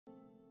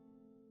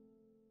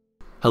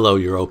Hello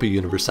Europa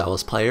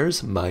Universalis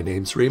players, my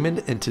name's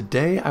Raymond, and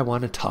today I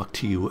want to talk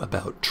to you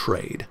about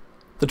trade.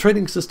 The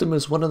trading system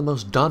is one of the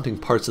most daunting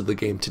parts of the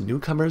game to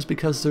newcomers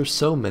because there's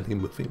so many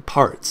moving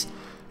parts.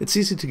 It's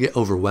easy to get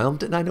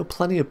overwhelmed, and I know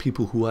plenty of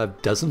people who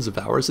have dozens of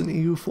hours in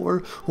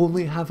EU4 who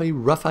only have a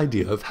rough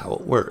idea of how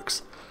it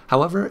works.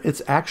 However,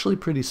 it's actually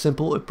pretty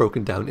simple if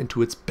broken down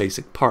into its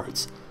basic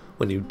parts.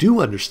 When you do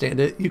understand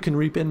it, you can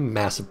reap in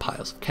massive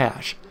piles of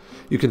cash.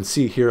 You can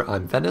see here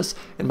I'm Venice,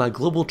 and my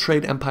global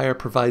trade empire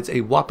provides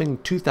a whopping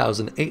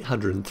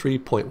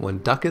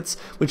 2,803.1 ducats,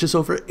 which is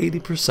over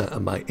 80%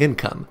 of my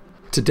income.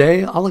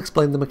 Today, I'll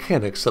explain the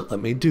mechanics that let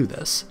me do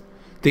this.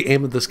 The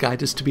aim of this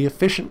guide is to be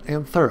efficient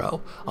and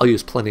thorough. I'll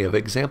use plenty of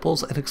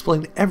examples and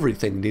explain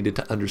everything needed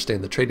to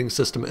understand the trading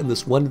system in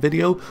this one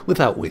video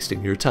without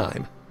wasting your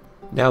time.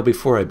 Now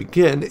before I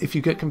begin, if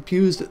you get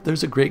confused,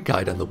 there's a great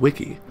guide on the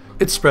wiki.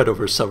 It's spread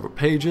over several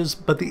pages,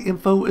 but the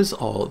info is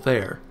all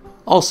there.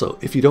 Also,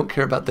 if you don't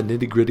care about the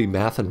nitty-gritty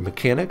math and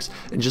mechanics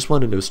and just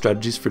want to know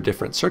strategies for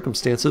different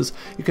circumstances,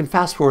 you can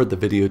fast forward the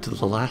video to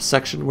the last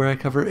section where I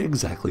cover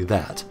exactly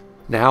that.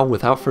 Now,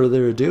 without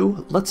further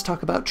ado, let's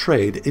talk about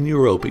trade in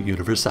Europa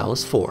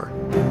Universalis 4.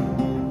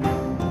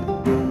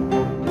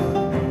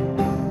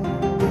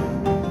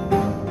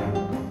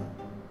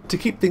 To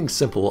keep things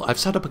simple, I've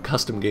set up a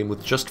custom game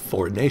with just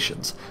 4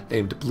 nations,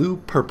 named Blue,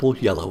 Purple,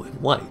 Yellow, and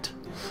White.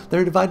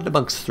 They're divided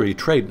amongst 3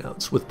 trade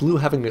nodes, with Blue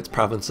having its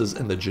provinces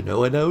in the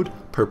Genoa node,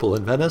 Purple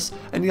in Venice,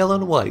 and Yellow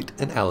and White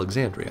in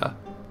Alexandria.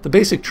 The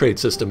basic trade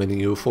system in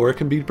EU4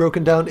 can be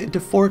broken down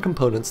into 4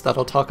 components that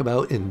I'll talk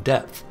about in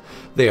depth.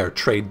 They are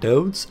trade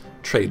nodes,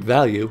 trade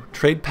value,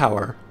 trade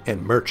power,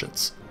 and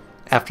merchants.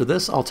 After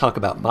this, I'll talk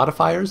about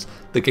modifiers,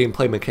 the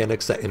gameplay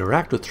mechanics that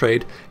interact with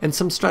trade, and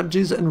some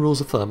strategies and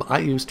rules of thumb I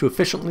use to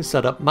efficiently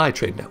set up my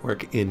trade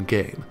network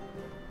in-game.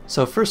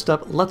 So first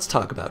up, let's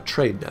talk about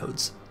trade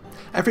nodes.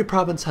 Every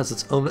province has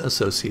its own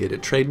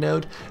associated trade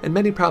node, and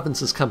many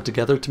provinces come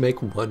together to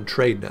make one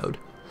trade node.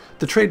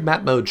 The trade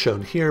map mode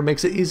shown here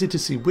makes it easy to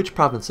see which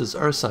provinces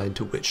are assigned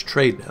to which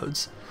trade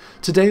nodes.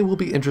 Today we'll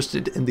be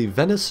interested in the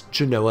Venice,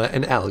 Genoa,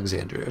 and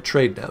Alexandria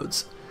trade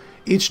nodes.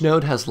 Each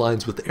node has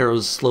lines with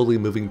arrows slowly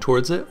moving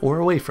towards it or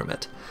away from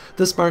it.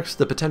 This marks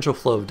the potential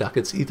flow of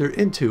ducats either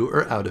into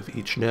or out of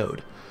each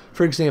node.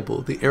 For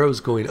example, the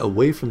arrows going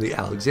away from the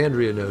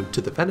Alexandria node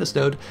to the Venice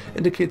node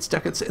indicates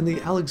ducats in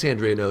the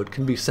Alexandria node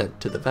can be sent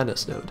to the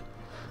Venice node.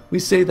 We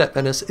say that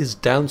Venice is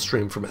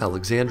downstream from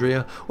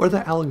Alexandria, or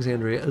that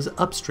Alexandria is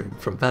upstream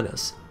from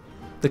Venice.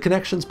 The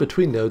connections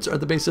between nodes are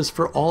the basis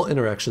for all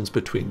interactions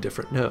between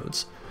different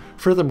nodes.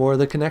 Furthermore,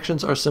 the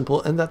connections are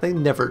simple in that they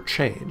never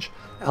change.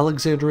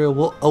 Alexandria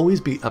will always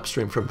be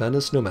upstream from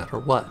Venice no matter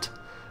what.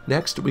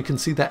 Next, we can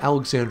see that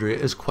Alexandria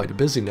is quite a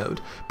busy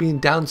node, being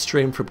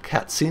downstream from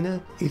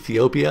Katsina,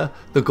 Ethiopia,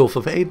 the Gulf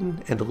of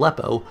Aden, and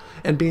Aleppo,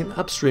 and being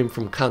upstream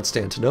from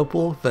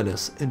Constantinople,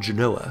 Venice, and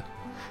Genoa.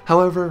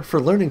 However, for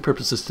learning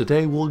purposes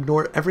today, we'll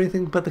ignore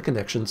everything but the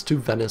connections to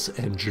Venice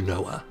and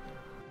Genoa.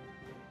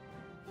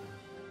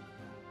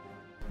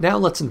 Now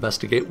let's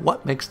investigate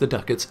what makes the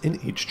ducats in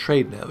each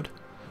trade node.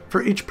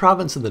 For each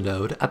province in the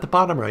node, at the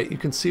bottom right you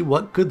can see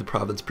what good the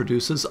province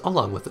produces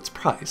along with its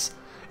price.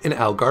 In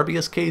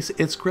Algarbia's case,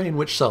 it's grain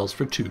which sells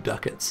for 2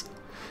 ducats.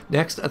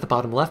 Next, at the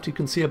bottom left you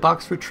can see a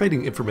box for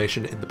trading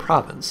information in the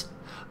province.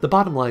 The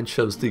bottom line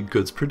shows the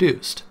goods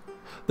produced.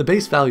 The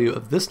base value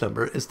of this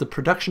number is the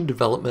production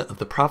development of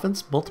the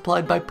province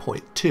multiplied by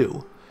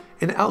 0.2.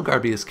 In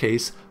Algarbia's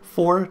case,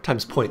 4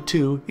 times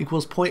 0.2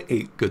 equals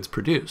 0.8 goods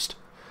produced.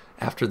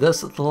 After this,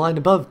 the line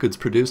above goods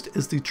produced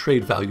is the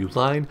trade value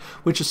line,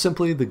 which is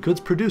simply the goods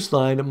produced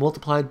line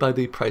multiplied by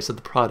the price of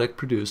the product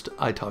produced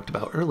I talked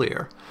about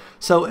earlier.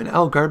 So in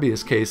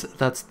Algarbia's case,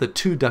 that's the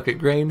 2 ducat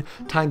grain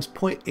times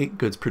 0.8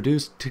 goods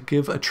produced to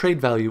give a trade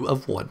value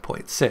of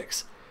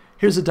 1.6.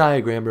 Here's a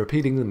diagram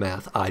repeating the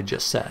math I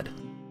just said.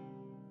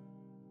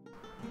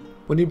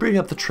 When you bring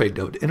up the trade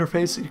node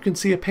interface, you can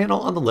see a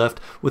panel on the left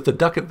with the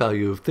ducat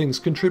value of things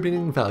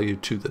contributing value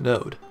to the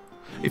node.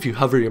 If you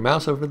hover your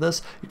mouse over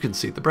this, you can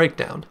see the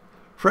breakdown.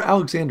 For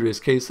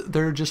Alexandria's case,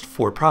 there are just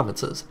 4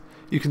 provinces.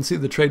 You can see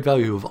the trade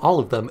value of all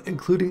of them,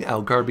 including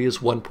Algarbia's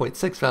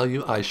 1.6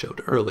 value I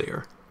showed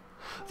earlier.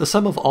 The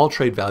sum of all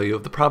trade value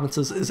of the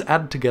provinces is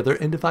added together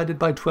and divided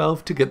by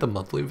 12 to get the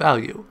monthly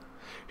value.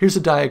 Here's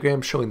a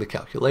diagram showing the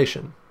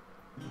calculation.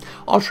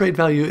 All trade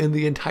value in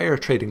the entire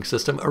trading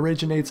system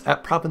originates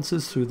at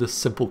provinces through this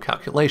simple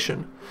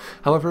calculation.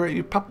 However,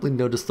 you probably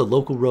noticed the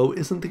local row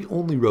isn't the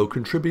only row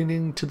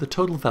contributing to the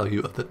total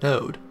value of the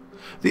node.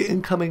 The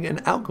incoming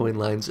and outgoing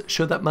lines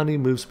show that money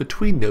moves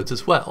between nodes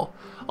as well.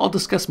 I'll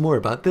discuss more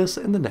about this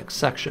in the next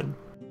section.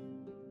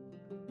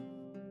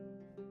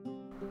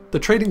 The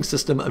trading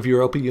system of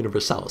Europa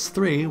Universalis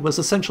 3 was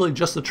essentially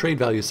just the trade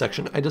value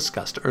section I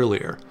discussed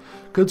earlier.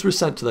 Goods were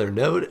sent to their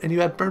node, and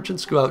you had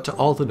merchants go out to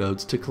all the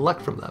nodes to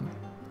collect from them.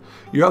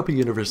 Europa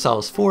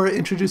Universalis 4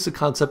 introduced the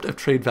concept of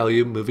trade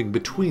value moving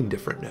between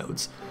different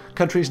nodes.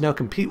 Countries now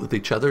compete with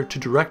each other to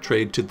direct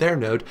trade to their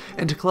node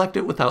and to collect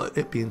it without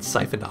it being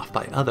siphoned off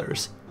by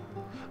others.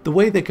 The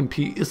way they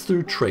compete is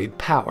through trade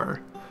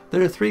power.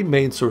 There are three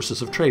main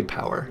sources of trade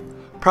power: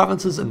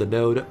 provinces in the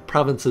node,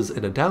 provinces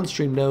in a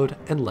downstream node,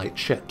 and light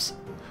ships.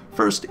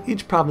 First,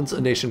 each province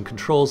a nation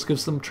controls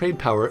gives them trade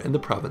power in the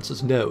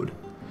province's node.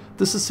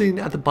 This is seen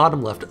at the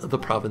bottom left of the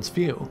province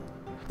view.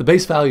 The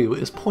base value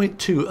is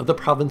 0.2 of the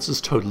province's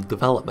total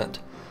development.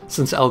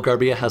 Since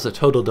Algarbia has a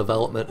total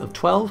development of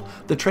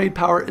 12, the trade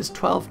power is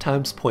 12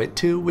 times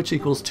 0.2, which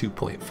equals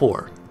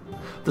 2.4.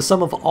 The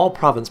sum of all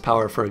province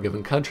power for a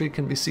given country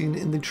can be seen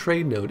in the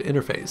trade node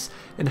interface,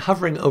 and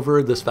hovering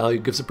over this value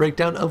gives a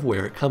breakdown of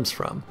where it comes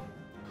from.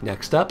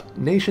 Next up,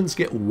 nations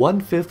get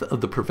 1/5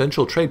 of the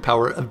provincial trade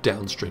power of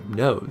downstream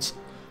nodes.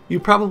 You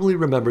probably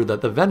remember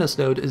that the Venice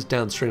node is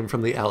downstream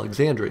from the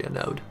Alexandria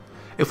node.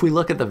 If we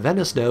look at the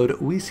Venice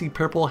node, we see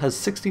purple has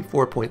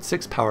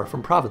 64.6 power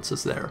from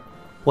provinces there.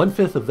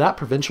 1/5 of that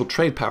provincial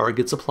trade power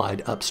gets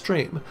applied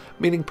upstream,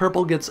 meaning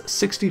purple gets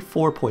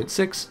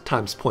 64.6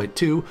 times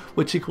 0.2,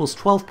 which equals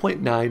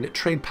 12.9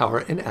 trade power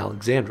in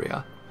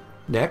Alexandria.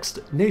 Next,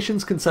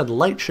 nations can send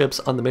light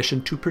ships on the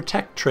mission to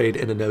protect trade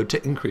in a node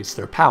to increase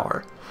their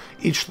power.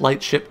 Each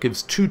light ship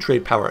gives 2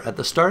 trade power at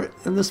the start,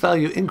 and this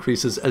value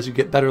increases as you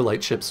get better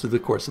light ships through the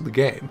course of the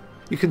game.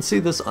 You can see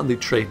this on the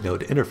trade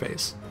node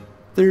interface.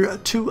 There are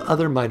 2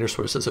 other minor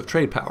sources of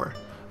trade power.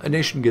 A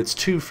nation gets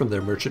 2 from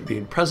their merchant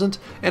being present,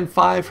 and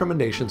 5 from a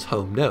nation's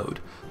home node.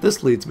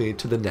 This leads me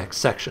to the next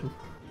section.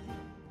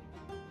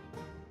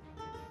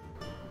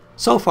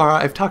 So far,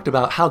 I've talked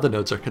about how the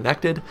nodes are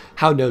connected,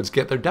 how nodes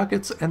get their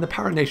ducats, and the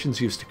power nations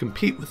use to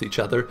compete with each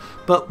other,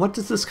 but what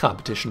does this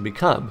competition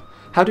become?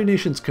 How do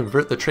nations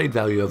convert the trade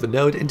value of a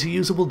node into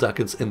usable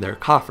ducats in their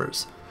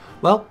coffers?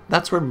 Well,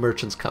 that's where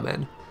merchants come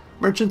in.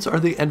 Merchants are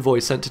the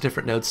envoys sent to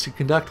different nodes to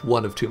conduct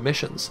one of 2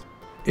 missions.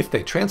 If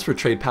they transfer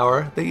trade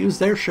power, they use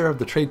their share of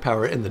the trade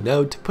power in the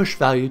node to push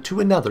value to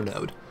another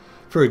node.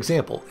 For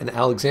example, in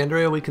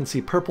Alexandria we can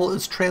see purple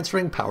is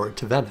transferring power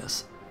to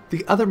Venice.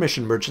 The other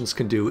mission merchants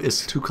can do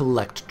is to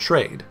collect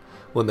trade.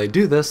 When they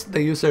do this,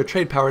 they use their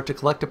trade power to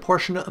collect a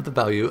portion of the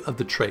value of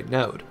the trade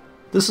node.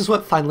 This is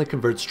what finally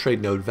converts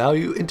trade node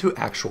value into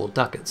actual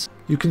ducats.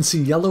 You can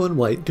see yellow and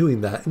white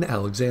doing that in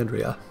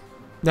Alexandria.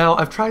 Now,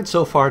 I've tried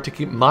so far to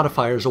keep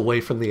modifiers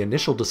away from the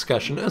initial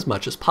discussion as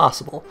much as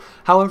possible.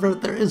 However,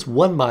 there is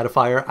one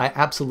modifier I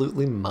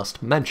absolutely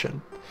must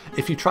mention.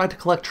 If you try to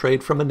collect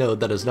trade from a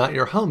node that is not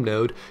your home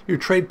node, your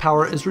trade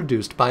power is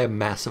reduced by a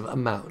massive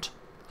amount.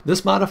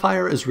 This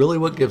modifier is really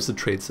what gives the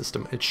trade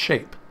system its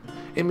shape.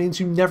 It means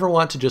you never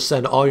want to just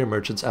send all your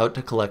merchants out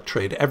to collect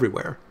trade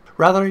everywhere.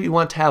 Rather, you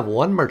want to have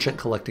one merchant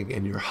collecting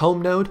in your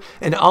home node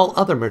and all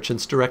other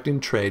merchants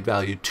directing trade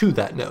value to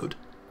that node.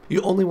 You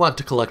only want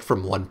to collect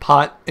from one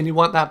pot, and you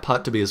want that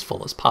pot to be as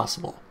full as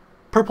possible.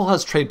 Purple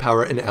has trade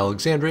power in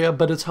Alexandria,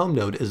 but its home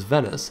node is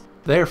Venice.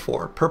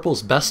 Therefore,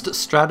 Purple's best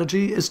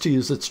strategy is to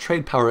use its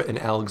trade power in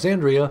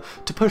Alexandria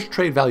to push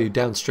trade value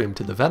downstream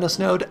to the Venice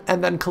node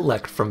and then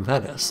collect from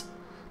Venice.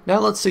 Now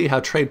let's see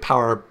how trade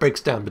power breaks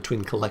down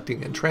between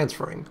collecting and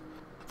transferring.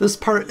 This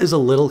part is a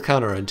little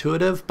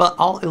counterintuitive, but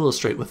I'll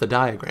illustrate with a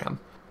diagram.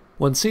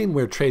 When seeing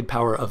where trade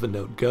power of a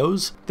node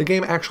goes, the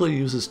game actually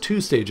uses 2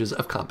 stages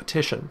of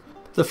competition.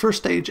 The first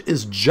stage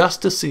is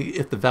just to see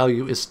if the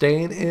value is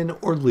staying in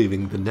or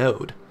leaving the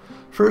node.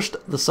 First,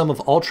 the sum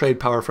of all trade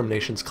power from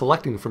nations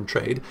collecting from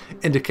trade,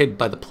 indicated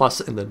by the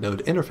plus in the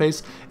node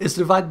interface, is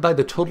divided by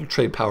the total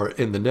trade power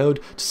in the node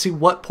to see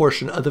what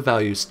portion of the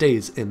value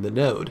stays in the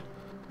node.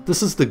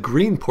 This is the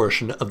green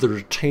portion of the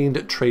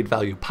retained trade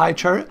value pie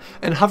chart,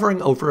 and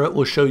hovering over it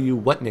will show you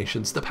what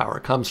nations the power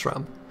comes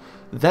from.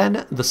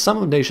 Then, the sum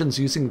of nations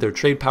using their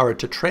trade power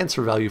to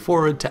transfer value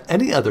forward to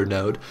any other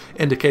node,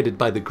 indicated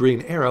by the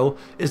green arrow,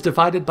 is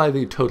divided by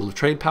the total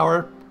trade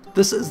power.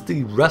 This is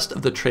the rest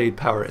of the trade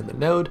power in the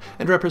node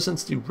and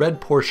represents the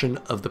red portion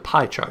of the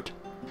pie chart.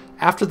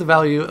 After the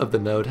value of the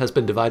node has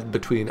been divided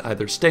between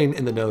either staying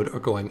in the node or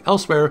going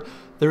elsewhere,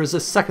 there is a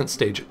second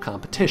stage of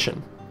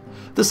competition.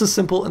 This is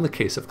simple in the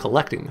case of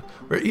collecting,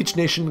 where each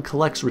nation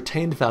collects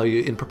retained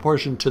value in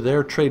proportion to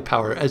their trade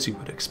power as you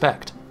would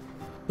expect.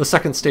 The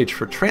second stage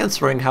for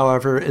transferring,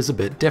 however, is a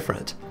bit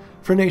different.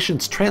 For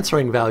nations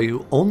transferring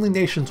value, only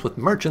nations with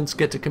merchants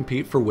get to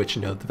compete for which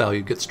node the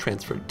value gets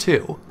transferred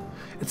to.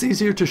 It's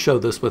easier to show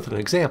this with an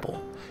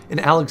example. In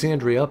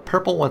Alexandria,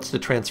 purple wants to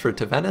transfer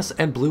to Venice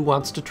and blue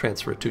wants to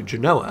transfer to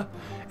Genoa.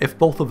 If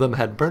both of them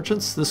had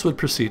merchants, this would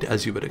proceed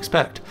as you would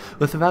expect,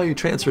 with the value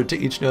transferred to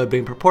each node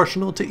being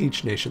proportional to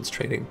each nation's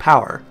trading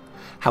power.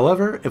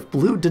 However, if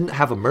blue didn't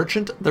have a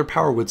merchant, their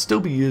power would still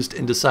be used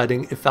in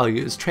deciding if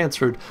value is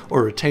transferred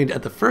or retained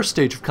at the first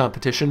stage of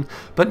competition,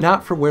 but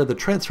not for where the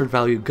transferred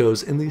value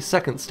goes in the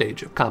second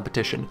stage of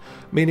competition,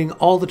 meaning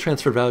all the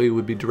transfer value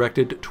would be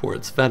directed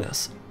towards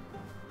Venice.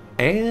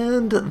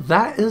 And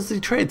that is the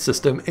trade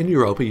system in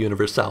Europa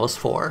Universalis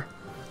 4.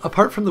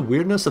 Apart from the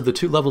weirdness of the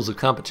 2 levels of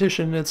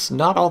competition, it's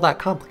not all that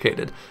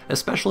complicated,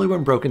 especially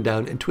when broken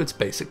down into its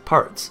basic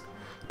parts.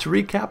 To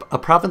recap, a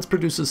province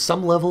produces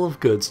some level of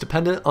goods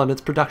dependent on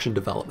its production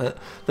development,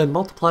 then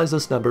multiplies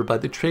this number by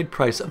the trade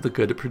price of the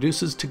good it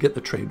produces to get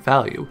the trade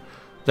value.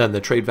 Then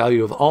the trade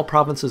value of all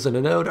provinces in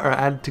a node are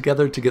added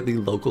together to get the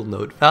local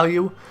node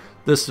value.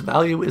 This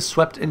value is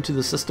swept into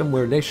the system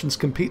where nations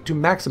compete to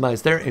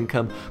maximize their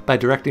income by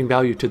directing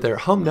value to their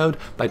home node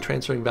by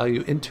transferring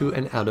value into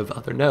and out of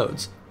other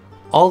nodes.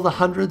 All the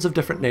hundreds of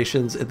different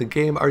nations in the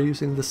game are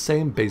using the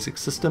same basic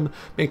system,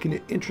 making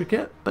it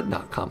intricate but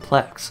not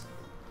complex.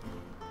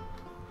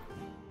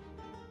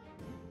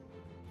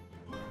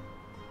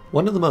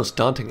 One of the most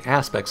daunting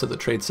aspects of the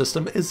trade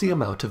system is the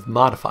amount of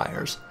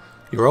modifiers.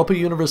 Europa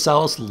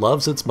Universalis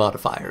loves its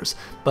modifiers,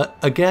 but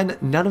again,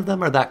 none of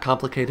them are that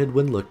complicated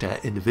when looked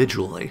at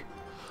individually.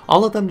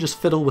 All of them just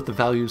fiddle with the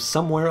values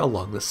somewhere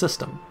along the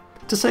system.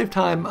 To save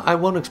time, I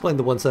won't explain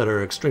the ones that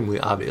are extremely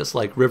obvious,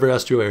 like river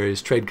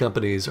estuaries, trade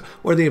companies,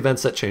 or the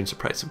events that change the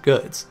price of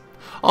goods.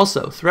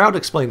 Also, throughout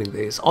explaining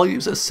these, I'll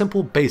use a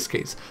simple base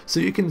case so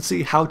you can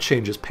see how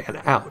changes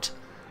pan out.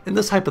 In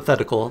this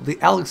hypothetical, the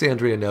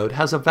Alexandria node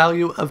has a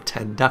value of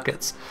 10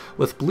 ducats,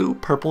 with blue,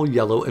 purple,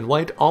 yellow, and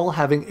white all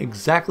having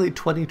exactly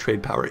 20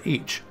 trade power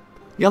each.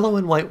 Yellow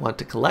and white want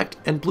to collect,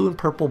 and blue and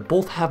purple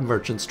both have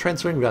merchants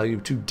transferring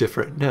value to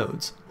different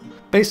nodes.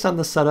 Based on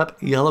this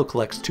setup, yellow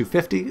collects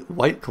 250,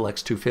 white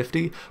collects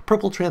 250,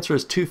 purple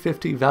transfers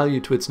 250 value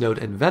to its node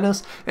in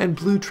Venice, and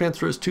blue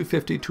transfers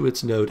 250 to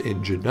its node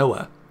in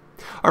Genoa.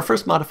 Our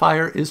first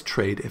modifier is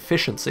trade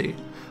efficiency.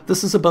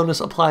 This is a bonus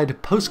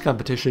applied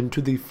post-competition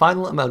to the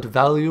final amount of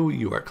value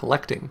you are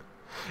collecting.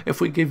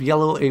 If we give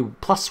yellow a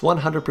plus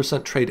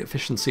 100% trade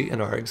efficiency in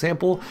our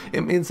example,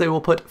 it means they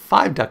will put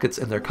 5 ducats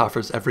in their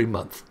coffers every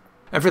month.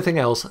 Everything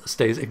else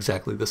stays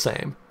exactly the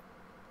same.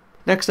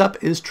 Next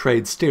up is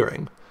trade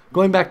steering.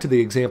 Going back to the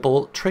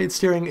example, trade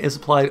steering is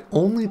applied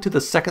only to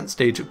the second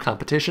stage of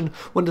competition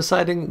when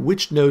deciding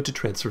which node to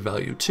transfer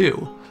value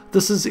to.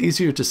 This is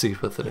easier to see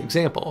with an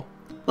example.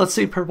 Let's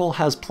say purple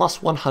has plus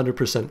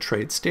 100%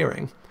 trade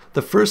steering.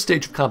 The first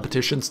stage of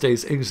competition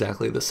stays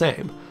exactly the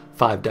same.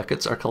 5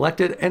 ducats are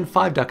collected and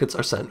 5 ducats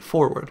are sent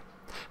forward.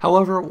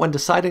 However, when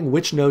deciding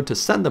which node to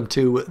send them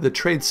to, the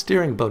trade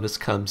steering bonus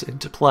comes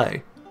into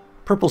play.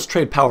 Purple's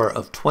trade power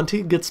of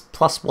 20 gets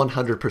plus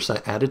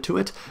 100% added to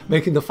it,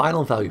 making the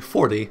final value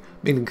 40,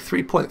 meaning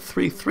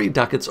 3.33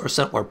 ducats are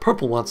sent where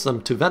purple wants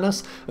them to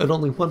Venice, and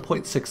only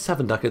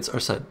 1.67 ducats are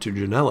sent to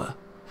Genoa.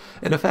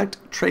 In effect,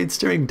 trade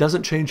steering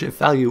doesn't change if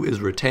value is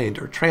retained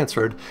or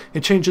transferred,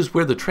 it changes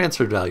where the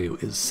transferred value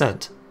is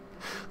sent.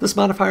 This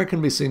modifier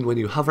can be seen when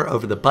you hover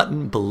over the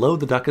button below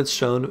the ducats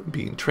shown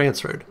being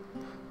transferred.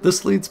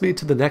 This leads me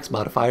to the next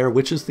modifier,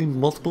 which is the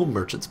multiple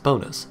merchants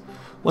bonus.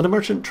 When a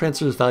merchant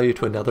transfers value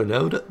to another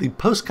node, the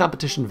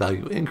post-competition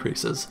value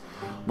increases.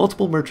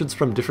 Multiple merchants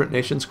from different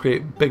nations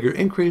create bigger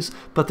increase,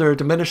 but there are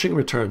diminishing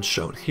returns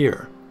shown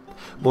here.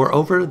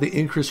 Moreover, the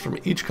increase from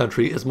each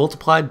country is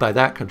multiplied by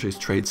that country's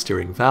trade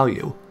steering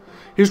value.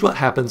 Here's what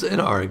happens in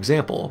our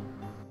example.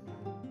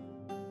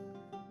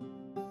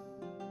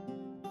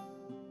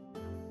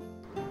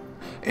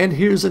 And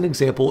here's an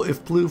example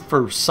if blue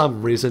for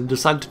some reason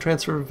decided to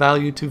transfer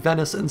value to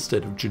Venice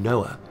instead of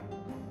Genoa.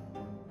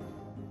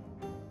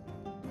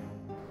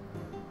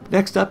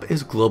 Next up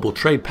is global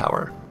trade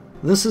power.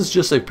 This is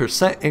just a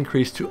percent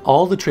increase to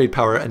all the trade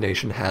power a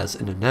nation has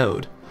in a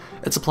node.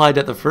 It's applied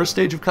at the first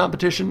stage of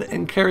competition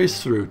and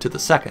carries through to the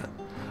second.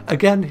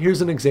 Again,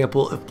 here's an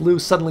example if blue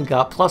suddenly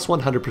got plus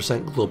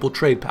 100% global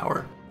trade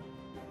power.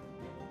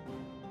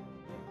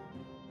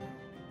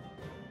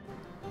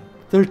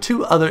 There are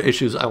two other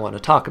issues I want to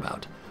talk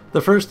about.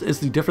 The first is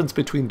the difference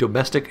between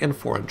domestic and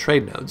foreign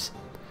trade nodes.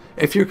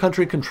 If your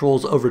country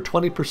controls over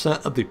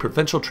 20% of the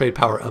provincial trade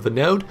power of a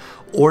node,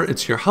 or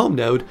it's your home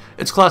node,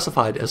 it's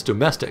classified as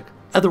domestic,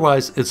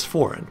 otherwise it's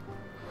foreign.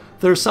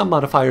 There are some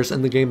modifiers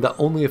in the game that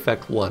only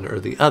affect one or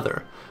the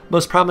other.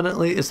 Most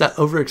prominently is that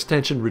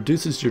overextension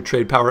reduces your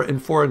trade power in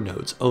foreign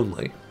nodes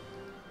only.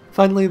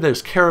 Finally,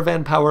 there's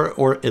caravan power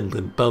or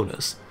inland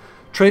bonus.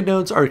 Trade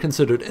nodes are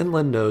considered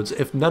inland nodes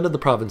if none of the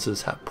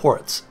provinces have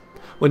ports.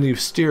 When you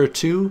steer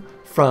to,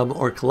 from,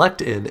 or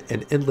collect in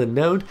an inland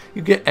node,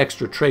 you get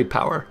extra trade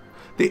power.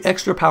 The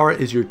extra power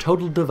is your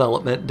total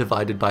development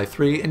divided by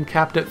 3 and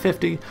capped at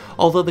 50,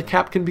 although the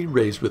cap can be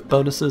raised with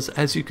bonuses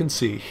as you can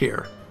see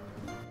here.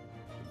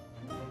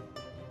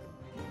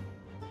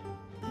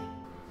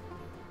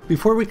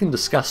 Before we can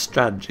discuss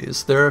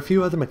strategies, there are a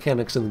few other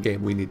mechanics in the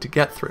game we need to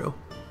get through.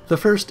 The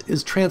first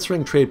is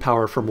transferring trade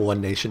power from one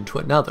nation to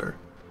another.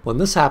 When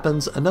this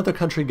happens, another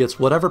country gets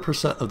whatever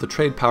percent of the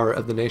trade power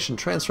of the nation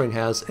transferring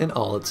has in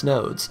all its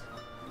nodes.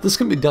 This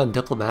can be done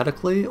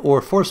diplomatically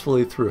or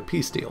forcefully through a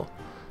peace deal.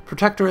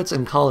 Protectorates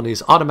and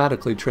colonies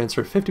automatically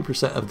transfer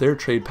 50% of their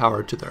trade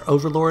power to their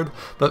overlord,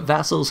 but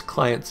vassals,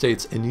 client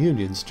states, and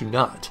unions do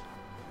not.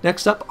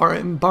 Next up are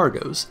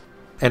embargoes.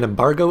 An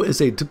embargo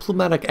is a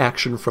diplomatic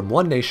action from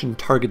one nation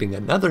targeting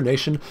another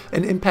nation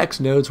and impacts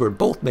nodes where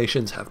both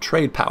nations have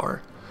trade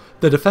power.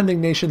 The defending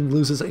nation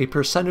loses a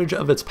percentage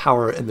of its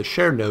power in the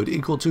shared node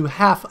equal to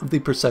half of the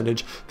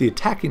percentage the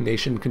attacking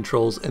nation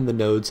controls in the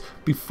nodes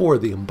before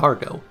the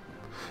embargo.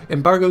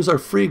 Embargoes are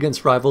free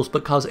against rivals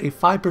but cause a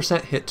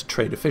 5% hit to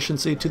trade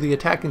efficiency to the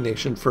attacking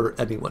nation for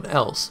anyone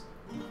else.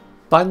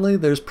 Finally,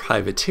 there's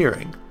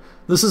privateering.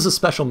 This is a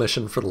special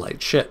mission for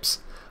light ships.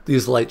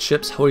 These light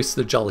ships hoist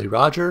the Jolly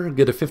Roger,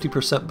 get a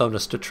 50%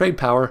 bonus to trade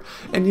power,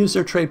 and use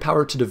their trade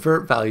power to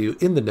divert value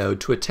in the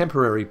node to a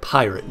temporary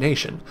pirate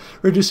nation,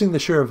 reducing the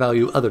share of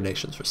value other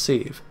nations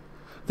receive.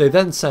 They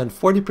then send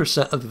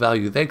 40% of the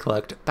value they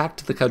collect back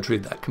to the country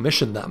that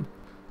commissioned them.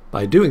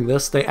 By doing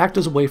this, they act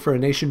as a way for a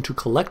nation to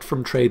collect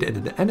from trade in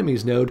an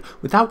enemy's node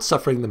without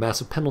suffering the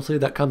massive penalty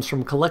that comes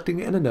from collecting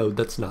in a node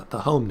that's not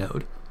the home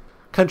node.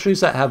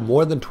 Countries that have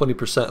more than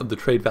 20% of the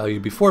trade value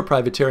before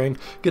privateering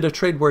get a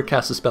trade war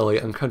casus belli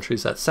on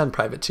countries that send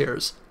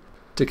privateers.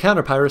 To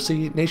counter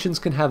piracy, nations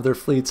can have their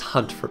fleets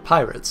hunt for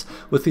pirates,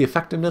 with the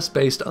effectiveness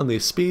based on the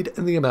speed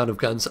and the amount of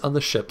guns on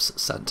the ships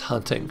sent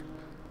hunting.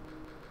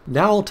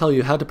 Now I'll tell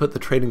you how to put the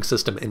trading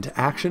system into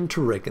action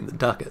to rake in the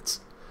ducats.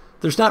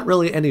 There's not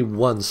really any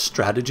one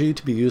strategy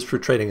to be used for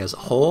trading as a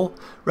whole,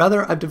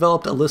 rather I've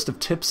developed a list of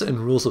tips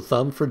and rules of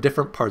thumb for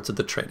different parts of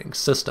the trading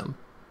system.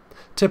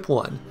 Tip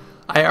 1.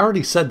 I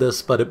already said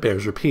this, but it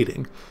bears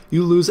repeating.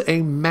 You lose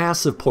a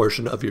massive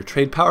portion of your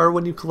trade power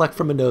when you collect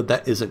from a node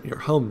that isn't your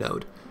home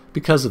node.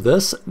 Because of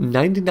this,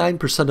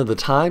 99% of the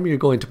time you're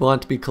going to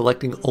want to be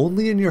collecting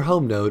only in your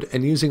home node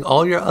and using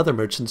all your other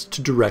merchants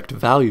to direct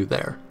value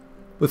there.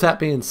 With that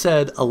being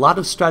said, a lot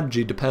of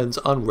strategy depends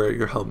on where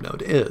your home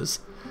node is.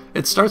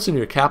 It starts in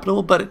your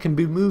capital, but it can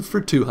be moved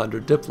for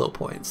 200 Diplo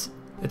points.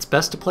 It's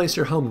best to place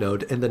your home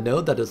node in the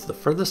node that is the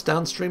furthest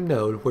downstream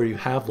node where you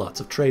have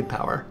lots of trade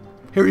power.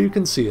 Here you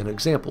can see an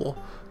example.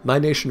 My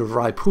nation of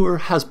Raipur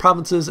has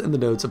provinces in the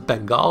nodes of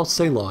Bengal,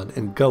 Ceylon,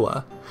 and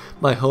Goa.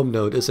 My home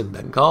node is in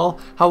Bengal,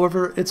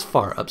 however it's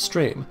far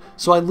upstream,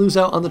 so I lose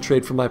out on the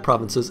trade from my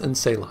provinces in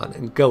Ceylon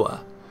and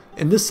Goa.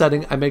 In this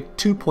setting I make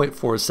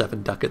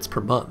 2.47 ducats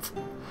per month.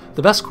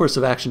 The best course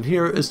of action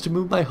here is to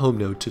move my home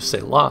node to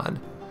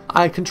Ceylon.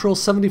 I control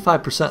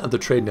 75% of the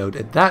trade node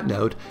in that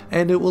node,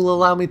 and it will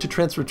allow me to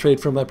transfer trade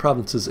from my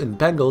provinces in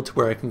Bengal to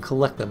where I can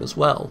collect them as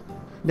well.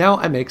 Now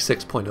I make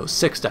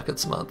 6.06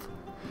 ducats a month.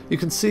 You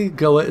can see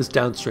Goa is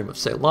downstream of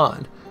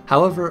Ceylon.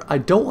 However, I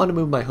don't want to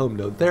move my home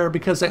node there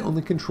because I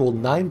only control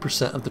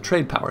 9% of the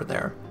trade power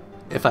there.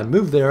 If I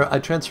move there, I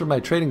transfer my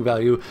trading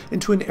value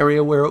into an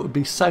area where it would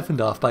be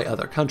siphoned off by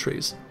other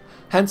countries.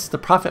 Hence, the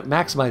profit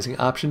maximizing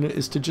option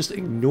is to just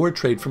ignore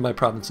trade from my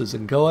provinces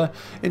in Goa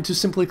and to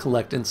simply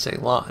collect in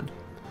Ceylon.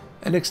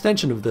 An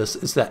extension of this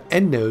is that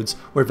end nodes,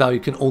 where value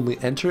can only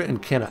enter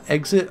and cannot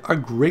exit, are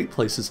great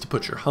places to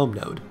put your home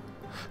node.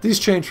 These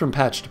change from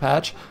patch to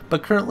patch,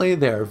 but currently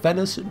they are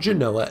Venice,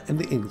 Genoa, and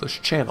the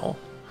English Channel.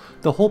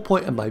 The whole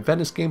point of my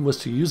Venice game was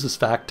to use this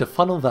fact to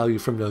funnel value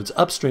from nodes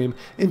upstream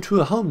into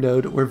a home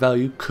node where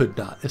value could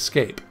not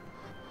escape.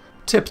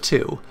 Tip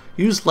 2.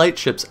 Use light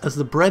ships as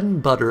the bread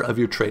and butter of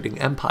your trading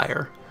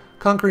empire.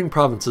 Conquering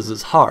provinces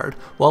is hard,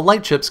 while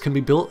light ships can be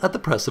built at the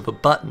press of a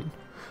button.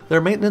 Their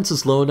maintenance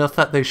is low enough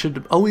that they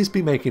should always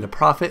be making a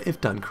profit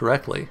if done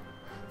correctly.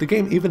 The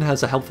game even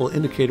has a helpful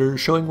indicator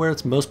showing where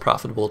it's most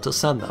profitable to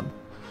send them.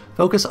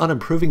 Focus on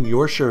improving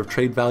your share of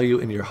trade value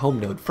in your home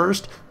node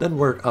first, then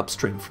work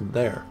upstream from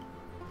there.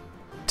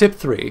 Tip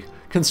 3.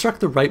 Construct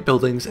the right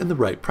buildings in the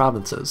right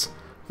provinces.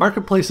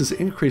 Marketplaces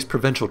increase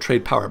provincial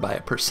trade power by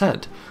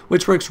 1%,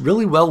 which works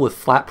really well with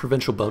flat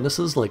provincial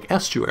bonuses like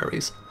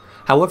estuaries.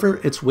 However,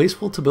 it's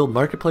wasteful to build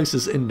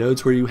marketplaces in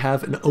nodes where you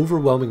have an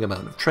overwhelming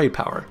amount of trade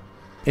power.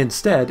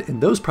 Instead, in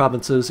those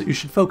provinces, you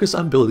should focus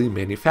on building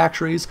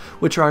manufactories,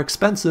 which are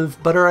expensive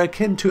but are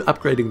akin to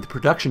upgrading the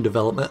production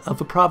development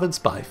of a province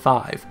by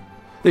 5.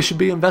 They should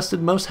be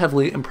invested most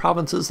heavily in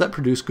provinces that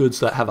produce goods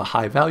that have a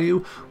high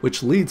value,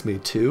 which leads me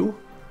to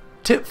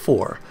Tip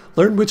 4.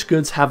 Learn which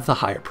goods have the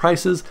higher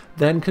prices,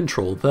 then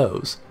control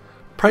those.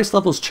 Price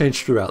levels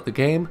change throughout the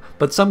game,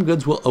 but some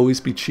goods will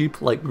always be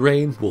cheap like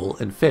grain, wool,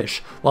 and fish,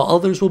 while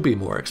others will be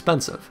more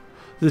expensive.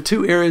 The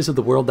two areas of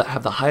the world that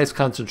have the highest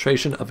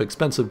concentration of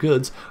expensive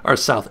goods are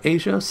South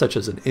Asia, such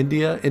as in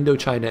India,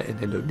 Indochina,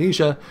 and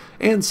Indonesia,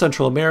 and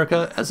Central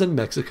America, as in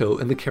Mexico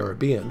and the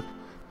Caribbean.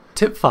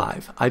 Tip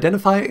 5.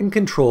 Identify and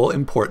control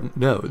important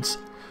nodes.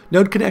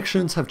 Node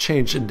connections have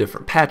changed in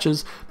different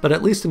patches, but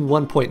at least in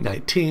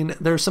 1.19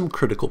 there are some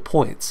critical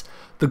points.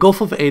 The Gulf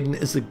of Aden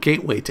is the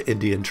gateway to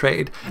Indian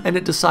trade, and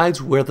it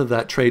decides whether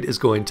that trade is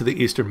going to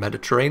the Eastern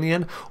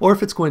Mediterranean or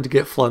if it's going to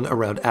get flung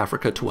around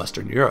Africa to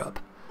Western Europe.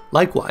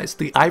 Likewise,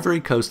 the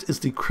Ivory Coast is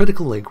the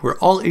critical link where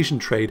all Asian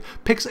trade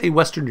picks a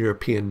Western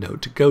European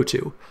node to go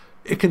to.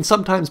 It can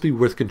sometimes be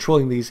worth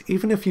controlling these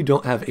even if you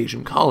don't have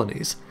Asian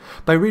colonies.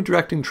 By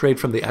redirecting trade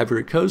from the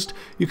Ivory Coast,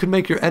 you can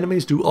make your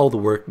enemies do all the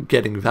work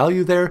getting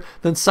value there,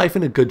 then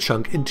siphon a good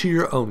chunk into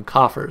your own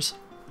coffers.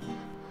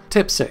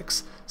 Tip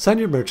 6. Send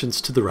your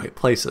merchants to the right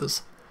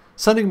places.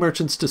 Sending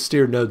merchants to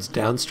steer nodes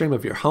downstream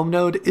of your home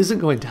node isn't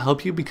going to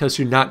help you because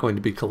you're not going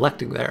to be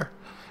collecting there.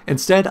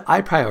 Instead,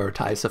 I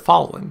prioritize the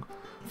following.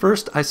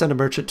 First, I send a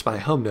merchant to my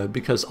home node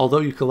because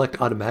although you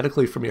collect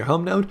automatically from your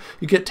home node,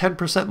 you get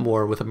 10%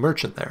 more with a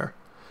merchant there.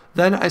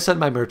 Then I send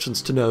my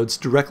merchants to nodes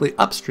directly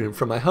upstream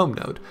from my home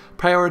node,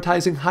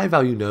 prioritizing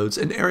high-value nodes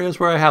in areas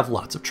where I have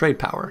lots of trade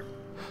power.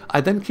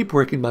 I then keep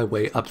working my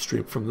way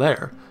upstream from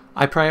there.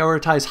 I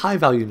prioritize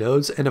high-value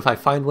nodes, and if I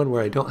find one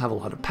where I don't have a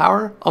lot of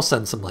power, I'll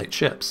send some light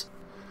ships.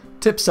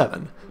 Tip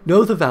 7.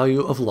 Know the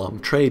value of long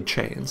trade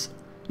chains.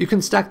 You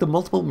can stack the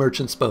multiple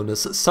merchants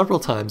bonus several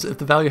times if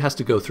the value has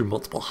to go through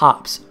multiple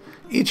hops.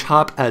 Each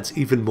hop adds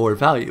even more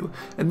value,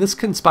 and this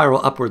can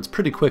spiral upwards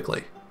pretty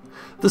quickly.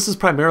 This is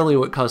primarily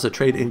what caused the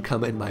trade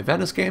income in my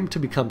Venice game to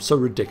become so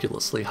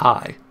ridiculously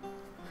high.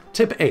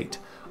 Tip 8.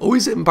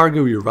 Always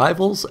embargo your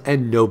rivals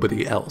and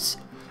nobody else.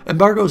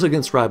 Embargoes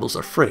against rivals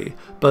are free,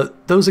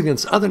 but those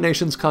against other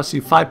nations cost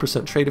you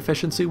 5% trade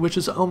efficiency, which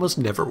is almost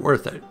never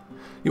worth it.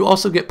 You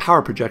also get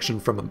power projection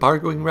from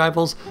embargoing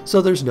rivals,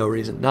 so there's no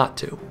reason not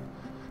to.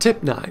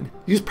 Tip 9.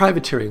 Use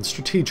privateering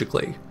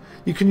strategically.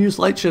 You can use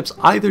lightships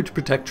either to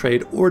protect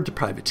trade or to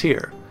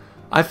privateer.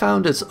 I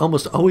found it's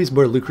almost always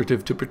more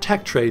lucrative to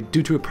protect trade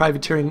due to a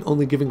privateering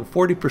only giving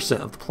 40%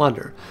 of the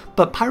plunder,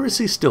 but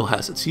piracy still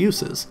has its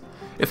uses.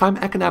 If I'm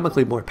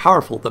economically more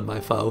powerful than my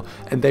foe,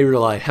 and they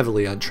rely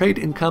heavily on trade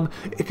income,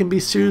 it can be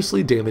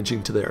seriously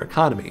damaging to their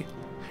economy.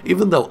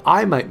 Even though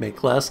I might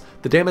make less,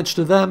 the damage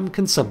to them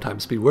can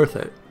sometimes be worth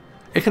it.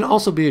 It can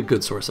also be a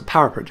good source of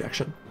power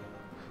projection.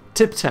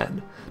 Tip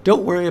 10.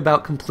 Don't worry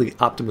about complete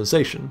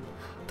optimization.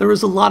 There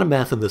is a lot of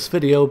math in this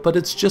video, but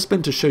it's just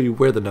been to show you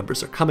where the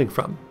numbers are coming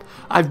from.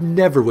 I've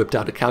never whipped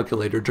out a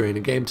calculator during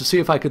a game to see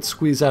if I could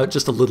squeeze out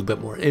just a little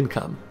bit more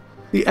income.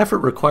 The effort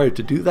required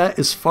to do that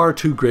is far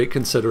too great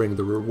considering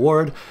the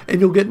reward, and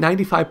you'll get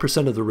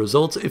 95% of the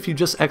results if you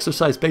just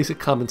exercise basic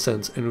common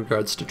sense in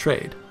regards to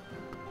trade.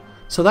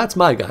 So that's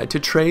my guide to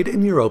trade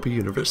in Europa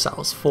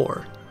Universalis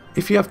 4.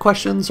 If you have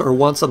questions or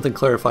want something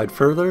clarified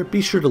further,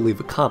 be sure to leave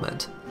a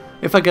comment.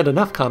 If I get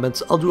enough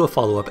comments, I'll do a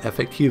follow-up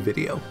FAQ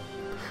video.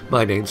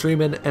 My name's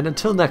Riemann, and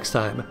until next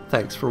time,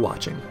 thanks for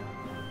watching.